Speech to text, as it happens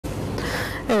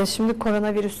Evet, şimdi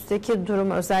koronavirüsteki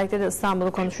durum, özellikle de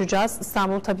İstanbul'u konuşacağız.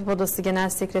 İstanbul Tabip Odası Genel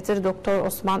Sekreteri Doktor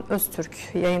Osman Öztürk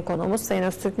yayın konuğumuz. Sayın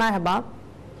Öztürk, merhaba.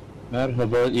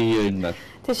 Merhaba, iyi yayınlar.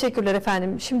 Teşekkürler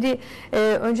efendim. Şimdi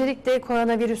öncelikle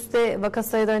koronavirüste vaka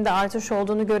sayılarında artış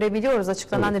olduğunu görebiliyoruz.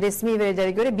 Açıklanan Evet. resmi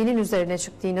verilere göre 1000'in üzerine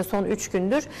çıktı yine son 3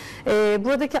 gündür.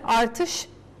 Buradaki artış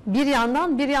bir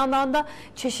yandan da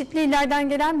çeşitli illerden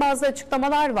gelen bazı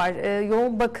açıklamalar var.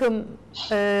 Yoğun bakım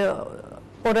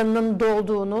oranının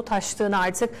dolduğunu, taştığını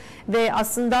artık ve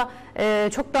aslında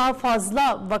çok daha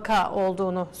fazla vaka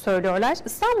olduğunu söylüyorlar.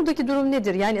 İstanbul'daki durum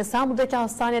nedir? Yani İstanbul'daki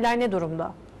hastaneler ne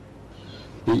durumda?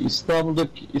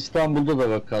 İstanbul'da da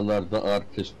vakalarda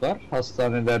artış var.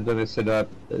 Hastanelerde mesela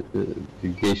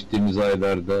geçtiğimiz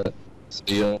aylarda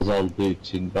sayı azaldığı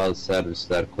için bazı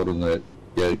servisler, korona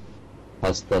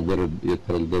hastaların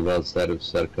yatırıldığı bazı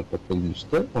servisler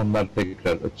kapatılmıştı. Onlar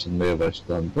tekrar açılmaya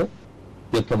başlandı.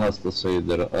 Yatan hasta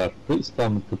sayıları arttı.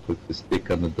 İstanbul Tıp Fakültesi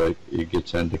Dekanı da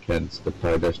geçen de kendisi de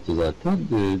paylaştı zaten.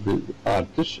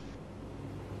 Artış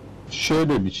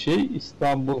şöyle bir şey,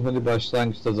 İstanbul hani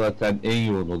başlangıçta zaten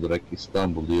en yoğun olarak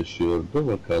İstanbul yaşıyordu.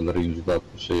 Vakaların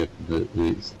 %60'a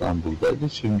yakını İstanbul'daydı.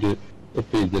 Şimdi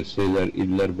epeydir şeyler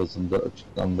iller bazında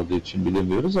açıklanmadığı için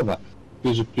bilemiyoruz ama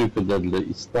gözüktüğü kadarıyla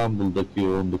İstanbul'daki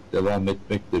yoğunluk devam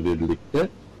etmekle birlikte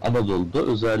Anadolu'da,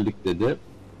 özellikle de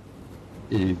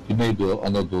Güneydoğu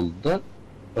Anadolu'da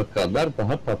vakalar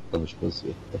daha patlamış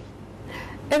vaziyette.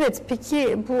 Evet,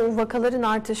 peki bu vakaların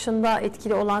artışında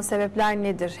etkili olan sebepler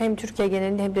nedir? Hem Türkiye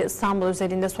genelinde hem de İstanbul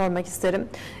özelinde sormak isterim.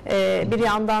 Bir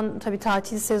yandan tabii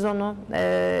tatil sezonu,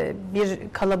 bir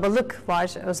kalabalık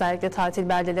var özellikle tatil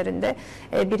beldelerinde.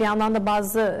 Bir yandan da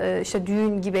bazı işte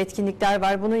düğün gibi etkinlikler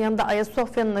var. Bunun yanında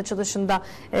Ayasofya'nın açılışında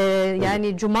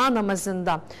yani Cuma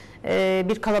namazında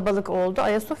bir kalabalık oldu.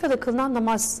 Ayasofya'da kılınan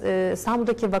namaz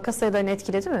İstanbul'daki vaka sayılarını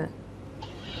etkiledi mi?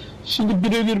 Şimdi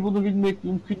birebir bunu bilmek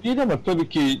mümkün değil ama tabii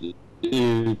ki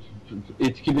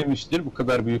etkilemiştir. Bu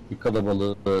kadar büyük bir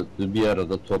kalabalığı bir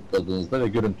arada topladığınızda ve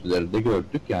görüntüleri de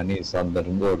gördük. Yani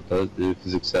insanların orada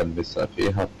fiziksel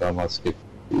mesafeyi, hatta maske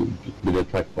bile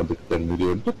takmadıklarını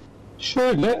gördük.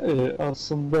 Şöyle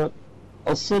aslında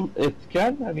asıl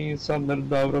etken hani insanların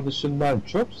davranışından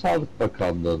çok Sağlık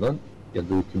Bakanlığı'nın ya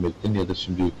da hükümetin ya da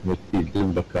şimdi hükümet değil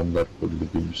de Bakanlar Kurulu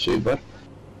gibi bir şey var.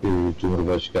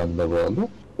 Cumhurbaşkanı'na bağlı.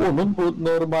 Onun bu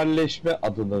normalleşme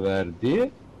adını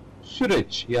verdiği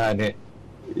süreç, yani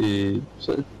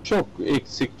çok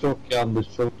eksik, çok yanlış,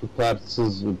 çok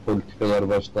tutarsız politikalar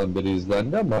baştan beri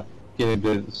izlendi ama gene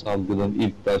de salgının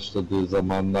ilk başladığı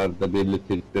zamanlarda belli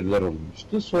tedbirler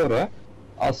olmuştu. Sonra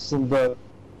aslında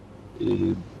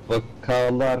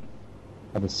vakalar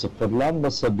hani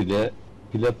sıfırlanmasa bile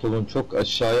platonun çok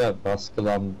aşağıya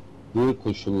baskılandığı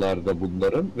koşullarda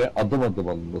bunların ve adım adım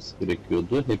alınması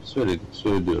gerekiyordu. Hep söyledik,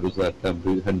 söylüyoruz zaten.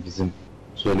 Hani bizim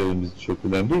söylememiz çok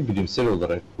önemli değil. Bilimsel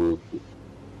olarak bu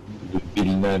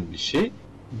bilinen bir şey.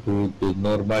 Bu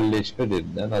normalleşme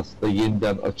denilen aslında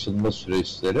yeniden açılma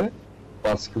süreçleri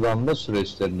baskılanma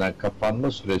süreçlerinden,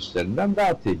 kapanma süreçlerinden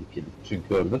daha tehlikeli.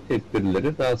 Çünkü orada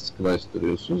tedbirleri daha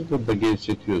sıkılaştırıyorsunuz, burada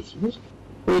gevşetiyorsunuz.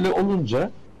 Böyle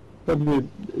olunca tabii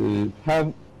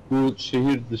hem bu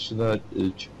şehir dışına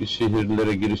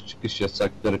şehirlere giriş çıkış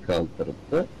yasakları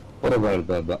kaldırıldı.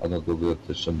 Oralardan da Anadolu'ya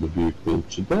taşındı büyük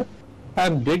ölçüde.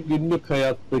 Hem de günlük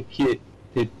hayattaki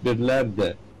tedbirler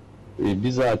de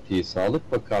bizatihi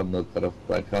Sağlık Bakanlığı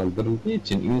tarafından kaldırıldığı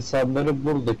için insanların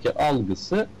buradaki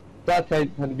algısı zaten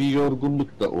hani bir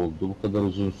yorgunluk da oldu. Bu kadar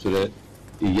uzun süre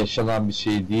yaşanan bir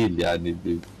şey değil yani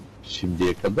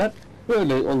şimdiye kadar.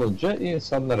 Böyle olunca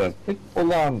insanlar artık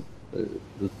olağan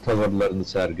tavırlarını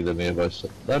sergilemeye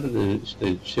başladılar. İşte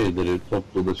şeyleri,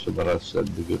 toplu ulaşım araçlarını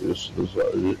görüyorsunuz.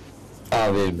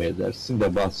 AVM'ler, sizin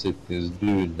de bahsettiğiniz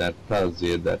düğünler,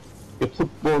 taziyeler.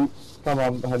 Futbol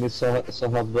tamam hani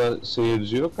sahada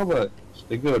seyirci yok ama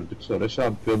işte gördük, sonra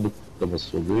şampiyonluk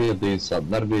kutlaması oluyor ya da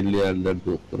insanlar belli yerlerde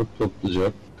oturup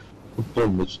topluca futbol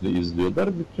maçını izliyorlar.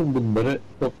 Bütün bunları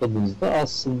topladığınızda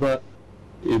aslında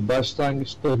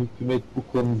başlangıçta hükümet bu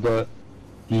konuda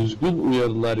düzgün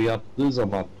uyarılar yaptığı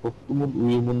zaman toplumun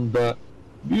uyumunda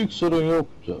büyük sorun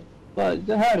yoktu.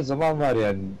 Her zaman var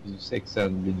yani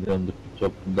 80 milyonluk bir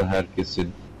toplumda herkesin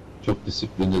çok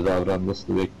disiplinli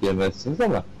davranmasını bekleyemezsiniz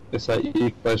ama mesela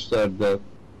ilk başlarda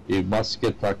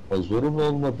maske takma zorunlu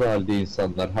olmadığı halde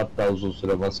insanlar hatta uzun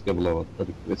süre maske bulamadılar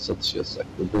ve satış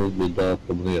yasakladı, bu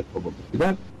dağıtımını yapamadı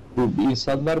filan. Bu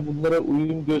insanlar bunlara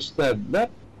uyum gösterdiler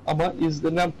ama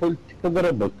izlenen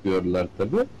politikalara bakıyorlar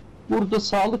tabii. Burada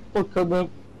Sağlık Bakanı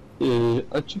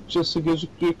açıkçası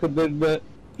gözüktüğü kadarıyla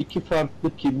iki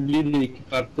farklı kimliğiyle iki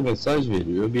farklı mesaj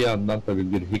veriyor. Bir yandan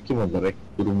tabii bir hekim olarak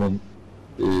durumun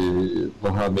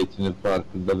vahametinin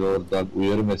farkında ve oradan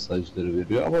uyarı mesajları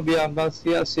veriyor. Ama bir yandan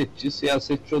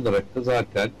siyasetçi olarak da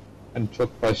zaten hani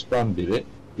çok baştan beri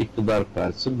iktidar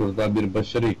partisi buradan bir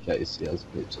başarı hikayesi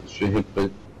yazmaya çalışıyor.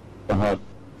 Hep daha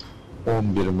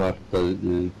 11 Mart'ta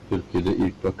Türkiye'de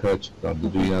ilk vaka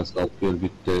açıklandı. Dünya Sağlık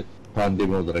Örgütü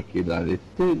pandemi olarak ilan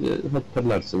etti.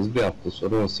 Hatırlarsanız bir hafta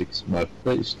sonra 18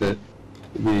 Mart'ta işte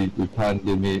bir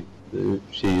pandemi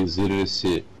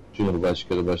zirvesi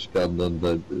Cumhurbaşkanı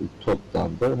başkanlığında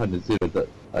toplandı. Hani zirvede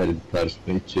ayrı bir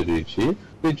tartışma içeriği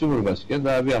ve Cumhurbaşkanı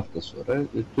daha bir hafta sonra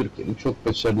Türkiye'nin çok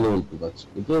başarılı olduğunu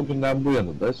açıkladı. O günden bu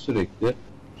yana da sürekli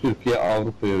Türkiye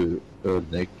Avrupa'ya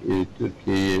örnek,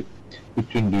 Türkiye'yi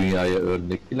bütün dünyaya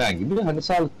örnek falan gibi hani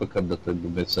Sağlık Bakanı da tabii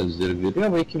bu mesajları veriyor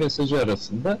ama iki mesajı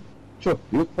arasında çok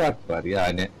büyük fark var.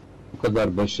 Yani bu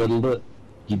kadar başarılı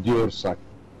gidiyorsak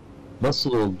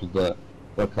nasıl oldu da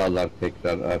vakalar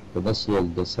tekrar arttı, nasıl oldu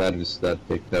da servisler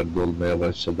tekrar dolmaya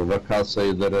başladı, vaka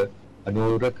sayıları, hani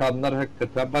o rakamlar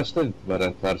hakikaten baştan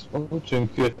itibaren tartışmalı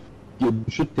çünkü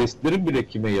şu testlerin bile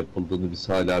kime yapıldığını biz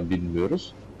hala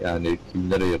bilmiyoruz. Yani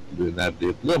kimlere yapılıyor, nerede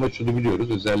yapılıyor ama şunu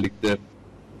biliyoruz, özellikle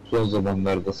son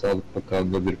zamanlarda Sağlık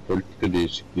Bakanlığı bir politika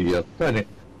değişikliği yaptı. Hani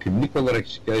klinik olarak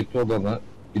şikayeti olana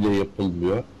bile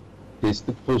yapılmıyor.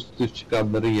 Testi pozitif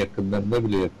çıkanların yakınlarına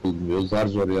bile yapılmıyor. Zar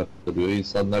zor yaptırıyor.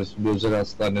 İnsanlar şimdi özel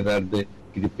hastanelerde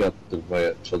gidip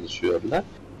yaptırmaya çalışıyorlar.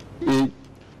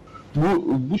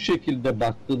 Bu şekilde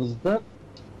baktığınızda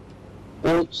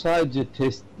o sadece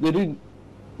testlerin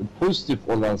pozitif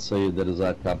olan sayıları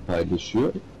zaten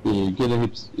paylaşıyor. Gene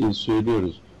hep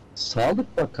söylüyoruz.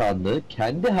 Sağlık Bakanlığı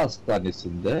kendi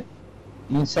hastanesinde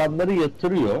insanları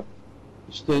yatırıyor.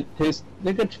 İşte test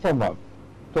negatif ama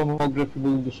tomografi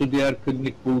bulgusu, diğer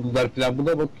klinik bulgular falan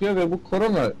buna bakıyor ve bu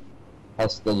korona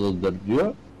hastalığıdır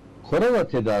diyor. Korona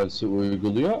tedavisi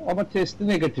uyguluyor ama testi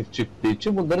negatif çıktığı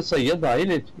için bunları sayıya dahil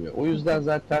etmiyor. O yüzden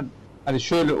zaten hani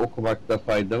şöyle okumakta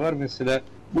fayda var. Mesela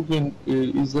bugün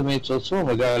izlemeye çalışıyorum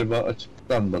ama galiba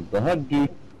açıklanmadı daha.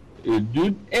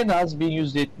 Dün en az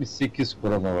 1178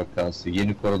 korona vakası,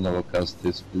 yeni korona vakası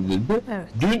tespit edildi. Evet.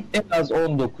 Dün en az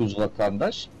 19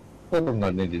 vatandaş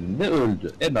korona nedeniyle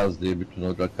öldü. En az diye bütün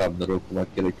o rakamları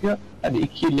okumak gerekiyor. Hani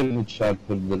 2 ile mi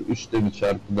çarpılır, 3 ile mi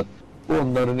çarpılır?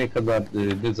 Onları ne kadar,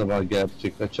 ne zaman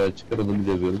gerçek açığa çıkar onu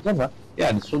bilemiyoruz ama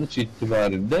yani sonuç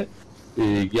itibariyle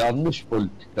yanlış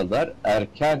politikalar,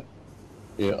 erken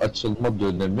açılma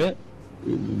dönemi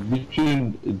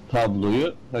bütün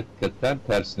tabloyu hakikaten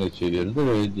tersine çevirdi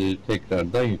ve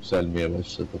tekrardan yükselmeye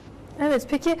başladı. Evet,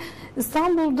 peki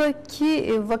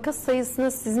İstanbul'daki vaka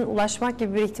sayısına sizin ulaşmak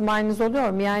gibi bir ihtimaliniz oluyor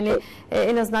mu? Yani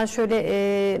en azından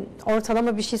şöyle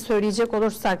ortalama bir şey söyleyecek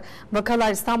olursak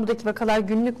İstanbul'daki vakalar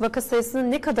günlük vaka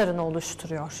sayısının ne kadarını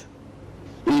oluşturuyor?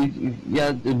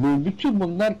 Yani bütün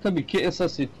bunlar tabii ki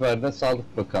esas itibariyle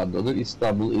Sağlık Bakanlığı,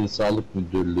 İstanbul İl Sağlık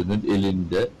Müdürlüğü'nün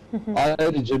elinde.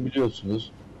 Ayrıca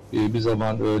biliyorsunuz bir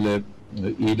zaman öyle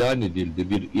ilan edildi,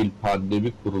 bir il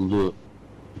pandemi kurulu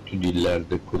bütün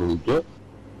illerde kuruldu.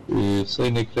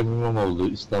 Sayın Ekrem İmamoğlu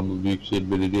İstanbul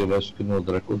Büyükşehir Belediye Başkanı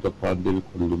olarak o da pandemi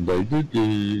kurulundaydı.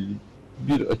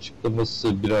 Bir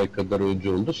açıklaması bir ay kadar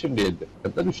önce oldu. Şimdiye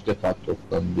kadar 3 defa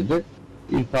toplandı.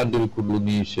 İl pandemi kurulu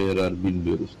ne işe yarar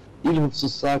bilmiyoruz. İl hıfzı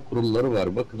sağ kurulları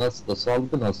var. Bakın aslında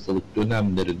salgın hastalık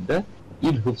dönemlerinde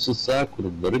il hıfzı sağ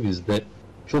kurulları bizde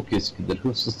çok eskidir.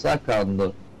 Hıfzı sağ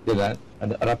kanunu denen,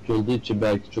 hani Arapça olduğu için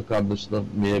belki çok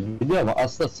anlaşılamayabiliyor ama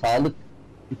aslında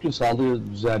bütün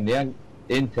sağlığı düzenleyen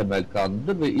en temel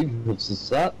kanunudur ve il hıfzı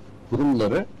sağ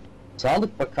kurulları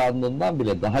Sağlık Bakanlığı'ndan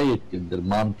bile daha yetkindir.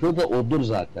 Mantığı da odur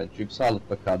zaten. Çünkü Sağlık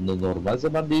Bakanlığı normal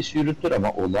zamanda işi yürütür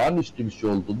ama olağanüstü bir şey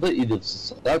olduğunda İl Hıfzı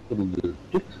Sağ Kurulu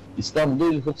yürütür.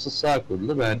 İstanbul'da İl Hıfzı Sağ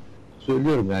Kurulu, ben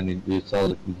söylüyorum yani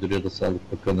Sağlık Müdürü ya da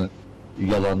Sağlık Bakanı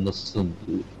yalanlasın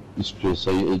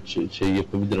istiyorsa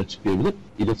yapabilir, açıklayabilir.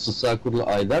 İl Hıfzı Sağ Kurulu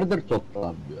aylardır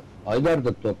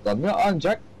toplanmıyor.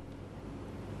 Ancak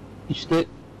işte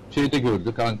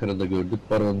gördük, Ankara'da gördük,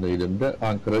 Baron'un eylемinde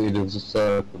Ankara İl Hıfzı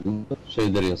Sağ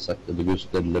Kurulu yasakladı,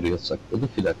 gösterileri yasakladı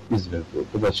filan. İzmir'de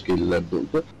oldu, başka illerde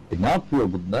oldu. Ne yapıyor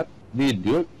bunlar? Ne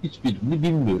diyor? Hiçbirini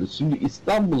bilmiyoruz. Şimdi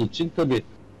İstanbul için tabii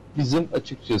bizim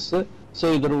açıkçası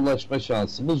sayılara ulaşma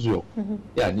şansımız yok.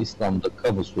 Yani İstanbul'da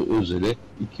kamusu, özeli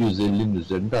 250'nin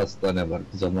üzerinde hastane var.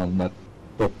 Bir zamanlar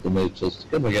toplamaya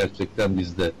çalıştık ama gerçekten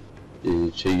biz de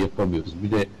yapamıyoruz.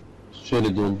 Bir de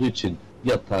şöyle de olduğu için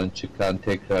yatan, çıkan,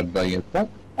 tekrardan yatan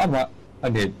ama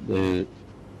hani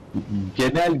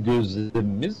genel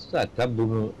gözlemimiz zaten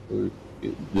bunu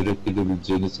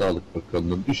üretebileceğini Sağlık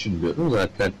Bakanlığı'nı düşünmüyorum.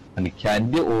 Zaten hani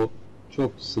kendi o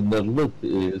çok sınırlı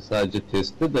sadece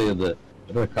teste dayalı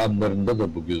rakamlarında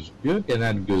da bu gözüküyor.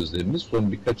 Genel gözlemimiz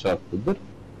son birkaç haftadır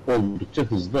oldukça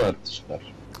hızlı artış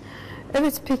var.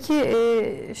 Evet, peki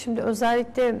şimdi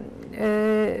özellikle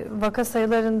vaka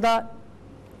sayılarında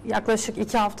yaklaşık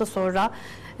 2 hafta sonra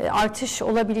artış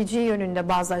olabileceği yönünde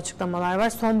bazı açıklamalar var.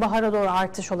 Sonbahara doğru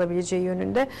artış olabileceği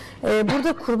yönünde.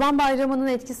 Burada Kurban Bayramı'nın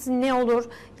etkisi ne olur?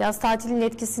 Yaz tatilinin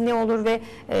etkisi ne olur? Ve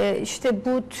işte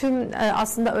bu tüm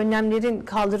aslında önlemlerin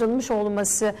kaldırılmış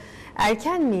olması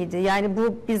erken miydi? Yani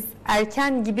bu biz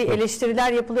erken gibi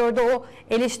eleştiriler yapılıyordu. O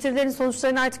eleştirilerin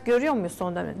sonuçlarını artık görüyor muyuz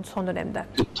son dönemde?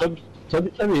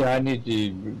 Tabii yani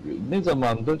ne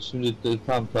zamandır şimdi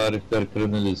tam tarihler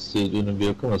kronolojisi önümde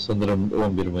yok ama sanırım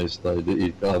 11 Mayıs'taydı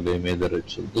ilk AVM'ler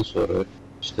açıldı, sonra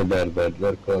işte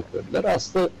berberler, kuaförler,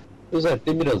 aslında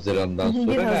özellikle 1 Haziran'dan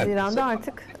sonra 1 Haziran'da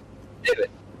artık.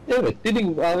 Evet, dediğim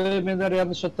gibi AVM'ler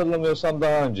yanlış hatırlamıyorsam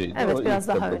daha önceydi. Evet, biraz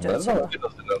daha önce açıldı.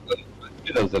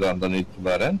 1 Haziran'dan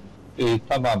itibaren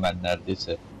tamamen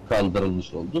neredeyse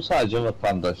kaldırılmış oldu. Sadece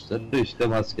vatandaşları işte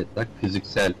maske tak,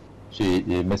 fiziksel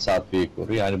mesafeyi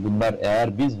koru. Yani bunlar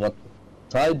eğer biz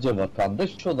sadece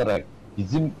vatandaş olarak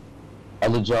bizim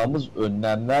alacağımız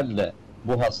önlemlerle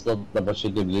bu hastalıkla baş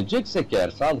edebileceksek eğer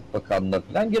Sağlık Bakanlığı'na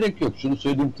falan gerek yok. Şunu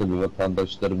söyleyeyim tabii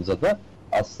vatandaşlarımıza da,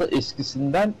 aslında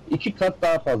eskisinden 2 kat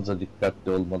daha fazla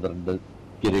dikkatli olmalarını da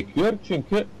gerekiyor.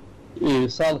 Çünkü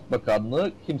Sağlık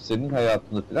Bakanlığı kimsenin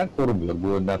hayatını falan korumuyor bu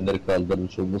önlemleri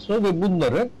kaldırmış olması ve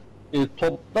bunları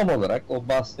toplam olarak o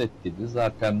bahsettiğiniz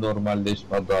zaten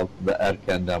normalleşme adı altında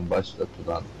erkenden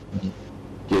başlatılan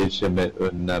gevşeme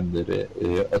önlemleri,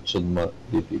 açılma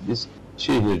dediğimiz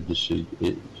şehir dışı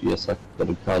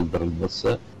yasakların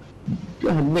kaldırılması,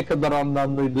 yani ne kadar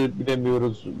anlamlıydı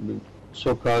bilemiyoruz.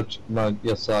 Sokağa çıkma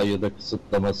yasağı ya da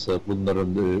kısıtlaması,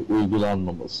 bunların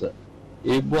uygulanmaması.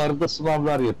 Bu arada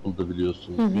sınavlar yapıldı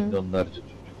biliyorsunuz. Milyonlarca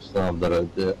çocuk sınavlara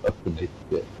akın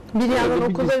etti. Bir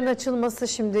yandan okulların açılması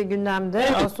şimdi gündemde.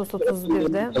 Evet, Ağustos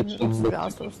 31'de. 31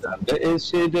 Ağustos'ta.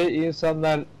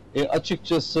 İnsanlar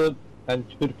açıkçası yani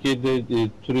Türkiye'de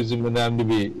turizm önemli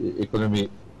bir ekonomi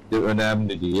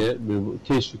önemli diye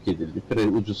teşvik edildi.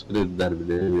 Ucuz krediler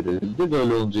bile verildi.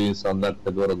 Böyle olunca insanlar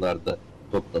tabii oralarda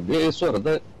toplanıyor. Sonra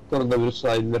da koronavirüs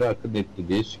sahillere akın etti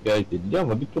diye şikayet ediliyor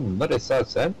ama bütün bunlar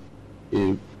esasen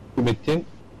hükümetin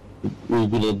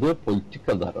uyguladığı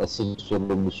politikalar, asıl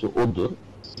sorumlusu odur.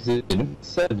 Benim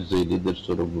kişisel düzeylidir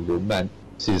sorumluluğum.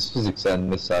 Siz fiziksel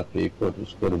mesafeyi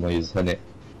korumayız. Hani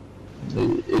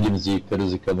elimizi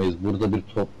yıkamayız. Burada bir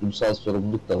toplumsal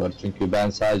sorumluluk da var. Çünkü ben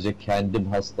sadece kendim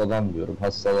hastalanmıyorum.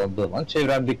 Hastalandığım an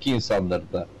çevremdeki insanları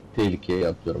da tehlikeye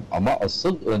atıyorum. Ama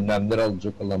asıl önlemler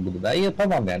alacak olan bunu ben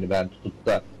yapamam. Yani ben tutup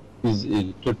da biz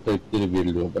Türk Tabipleri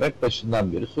Birliği olarak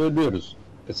başından beri söylüyoruz.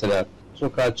 Mesela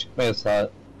sokağa çıkma yasağı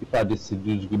ifadesi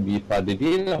düzgün bir ifade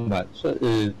değil ama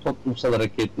toplumsal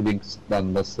hareketliliğin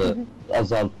kısıtlanması,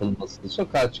 azaltılması,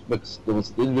 sokağa çıkma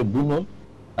kısıtlaması değil ve bunun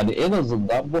hani en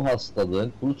azından bu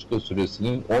hastalığın kuluçka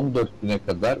süresinin 14 güne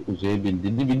kadar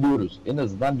uzayabildiğini biliyoruz. En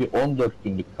azından bir 14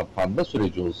 günlük kapanma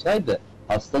süreci olsaydı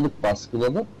hastalık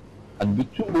baskılanıp hani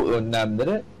bütün bu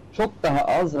önlemlere çok daha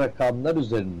az rakamlar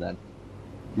üzerinden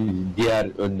diğer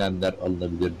önlemler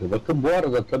alınabilirdi. Bakın bu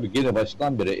arada tabii gene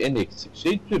baştan beri en eksik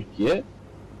şey Türkiye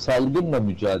salgınla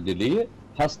mücadeleyi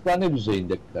hastane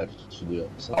düzeyinde karşılıyor.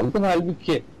 Salgın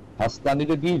halbuki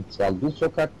hastanede değil, salgın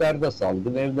sokaklarda,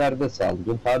 salgın evlerde,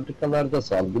 salgın fabrikalarda,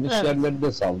 salgın iş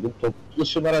yerlerinde, salgın toplu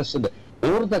taşıma araçlarında.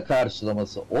 Orada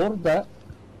karşılaması, orada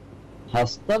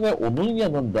hasta ve onun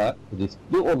yanında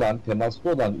riskli olan,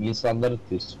 temaslı olan insanları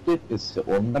tespit etmesi,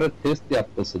 onlara test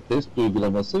yapması, test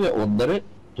uygulaması ve onları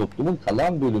toplumun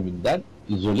kalan bölümünden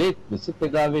izole etmesi,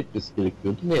 tedavi etmesi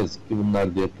gerekiyordu. Ne yazık ki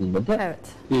bunlar da yapılmadı.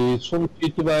 Evet. Sonuç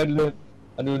itibariyle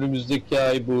hani önümüzdeki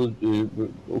ay bu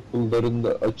okulların da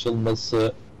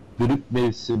açılması, grip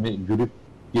mevsimi, grip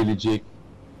gelecek,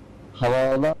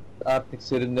 havalar artık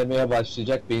serinlemeye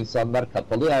başlayacak ve insanlar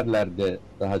kapalı yerlerde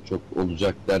daha çok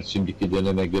olacaklar şimdiki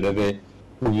döneme göre ve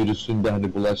bu virüsün de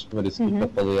hani bulaşma riski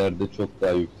kapalı yerde çok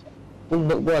daha yüksek.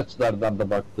 Bu açılardan da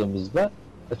baktığımızda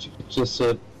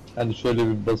açıkçası hani şöyle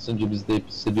bir basıncı biz de hep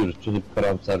hissediyoruz. Hep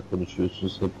karamsar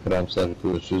konuşuyorsunuz, hep karamsar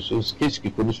konuşuyorsunuz.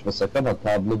 Keşke konuşmasak ama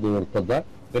tablo da ortada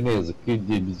ve ne yazık ki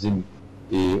bizim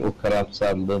o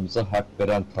karamsarlığımıza hak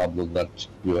veren tablolar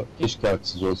çıkıyor. Keşke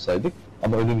haksız olsaydık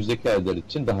ama önümüzdeki aylar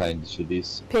için daha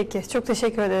endişeliyiz. Peki, çok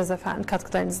teşekkür ederiz efendim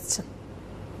katkılarınız için.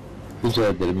 Rica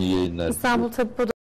ederim, iyi yayınlar. İstanbul Tabip